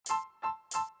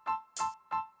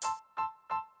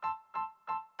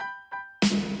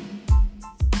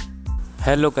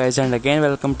Hello guys, and again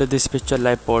welcome to this Picture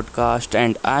Live podcast,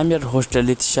 and I'm your host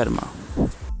Lalit Sharma.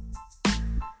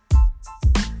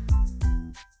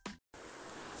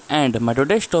 And my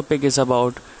today's topic is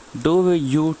about, do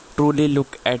you truly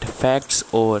look at facts,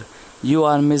 or you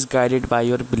are misguided by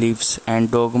your beliefs and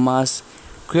dogmas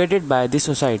created by the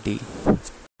society?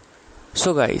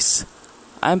 So guys,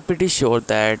 I'm pretty sure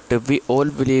that we all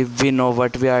believe we know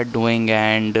what we are doing,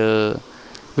 and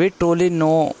we truly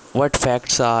know what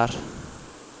facts are,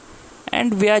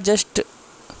 and we are just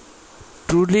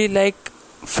truly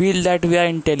feel that we are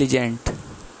intelligent.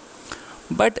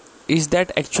 But is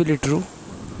that actually true?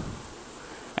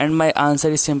 And my answer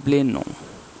is simply no.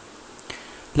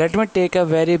 Let me take a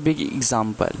very big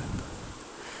example.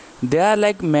 There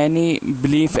are many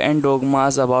belief and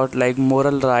dogmas about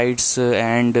moral rights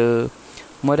and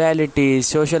morality,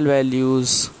 social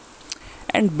values,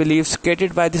 and beliefs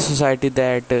created by the society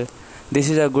that this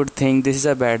is a good thing, this is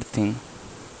a bad thing.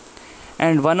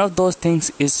 And one of those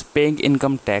things is paying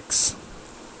income tax.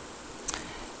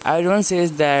 Everyone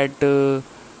says that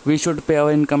we should pay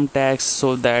our income tax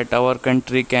so that our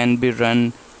country can be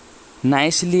run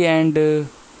nicely and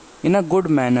in a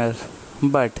good manner.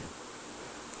 But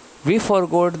we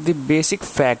forgot the basic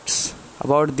facts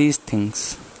about these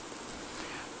things.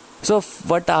 So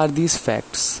what are these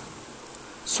facts?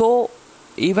 So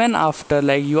even after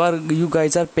you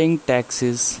guys are paying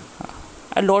taxes,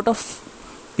 a lot of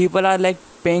people are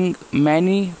paying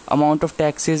many amount of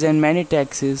taxes and many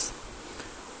taxes,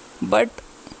 but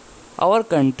our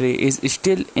country is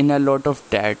still in a lot of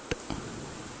debt.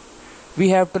 We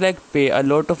have to pay a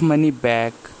lot of money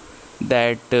back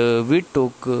that we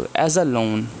took as a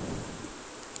loan.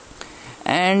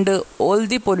 And all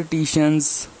the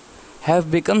politicians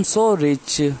have become so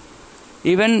rich,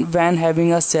 even when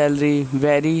having a salary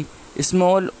very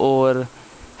small or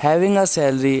having a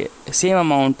salary same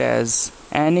amount as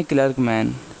any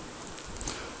clerkman.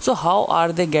 So how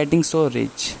are they getting so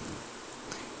rich?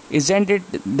 Isn't it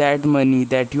that money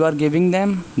that you are giving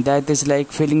them that is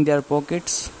filling their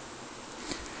pockets?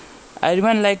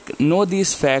 Everyone know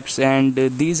these facts, and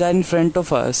these are in front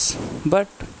of us, but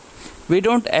we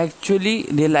don't actually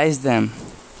realize them.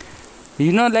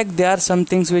 There are some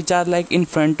things which are in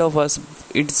front of us.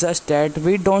 It's just that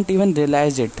we don't even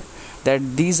realize it,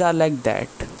 that these are like that.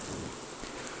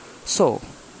 So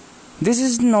this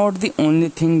is not the only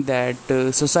thing that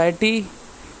society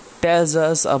tells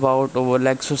us about, or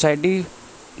society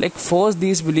force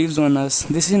these beliefs on us.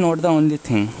 This is not the only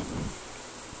thing.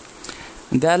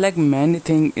 There are many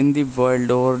things in the world,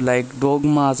 or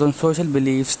dogmas or social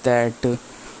beliefs that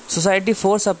society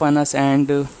force upon us,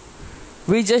 and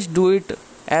we just do it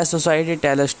as society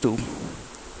tell us to.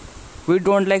 We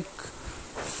don't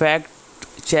fact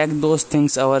check those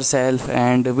things ourselves,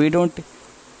 and we don't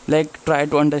try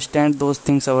to understand those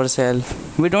things ourselves.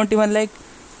 We don't even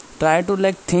try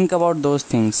to think about those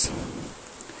things.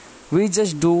 We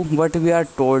just do what we are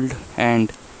told,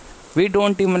 and we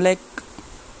don't even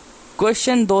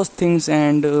question those things,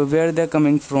 and where they're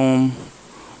coming from,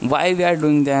 why we are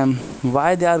doing them,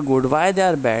 why they are good, why they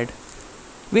are bad.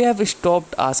 We have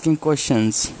stopped asking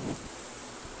questions.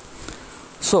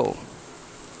 So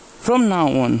from now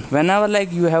on, whenever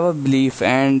you have a belief,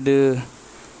 and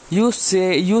you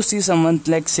see someone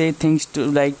say things to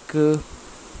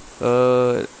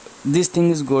this thing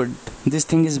is good, this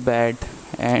thing is bad,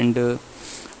 and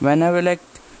whenever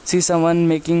see someone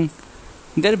making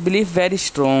their belief very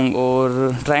strong,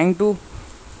 or trying to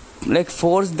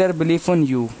force their belief on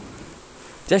you,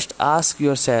 just ask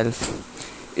yourself,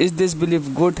 is this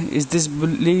belief good? Is this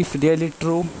belief really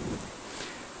true?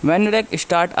 When you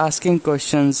start asking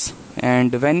questions,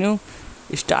 and when you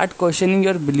start questioning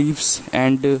your beliefs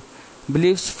and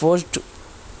beliefs forced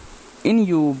in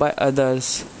you by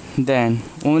others, then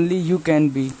only you can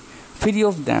be free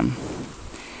of them.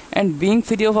 And being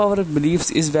free of our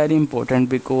beliefs is very important,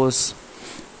 because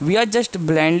we are just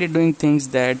blindly doing things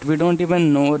that we don't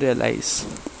even know, realize.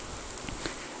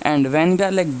 And when we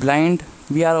are blind,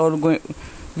 we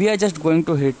are just going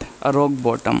to hit a rock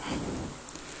bottom.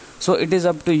 So it is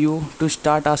up to you to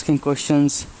start asking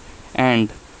questions and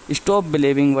stop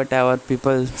believing whatever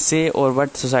people say or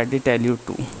what society tell you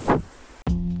to.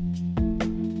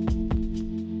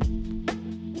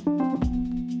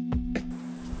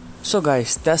 So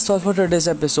guys, that's all for today's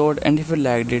episode, and if you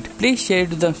liked it, please share it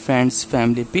with the friends,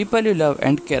 family, people you love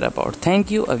and care about. Thank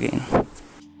you again.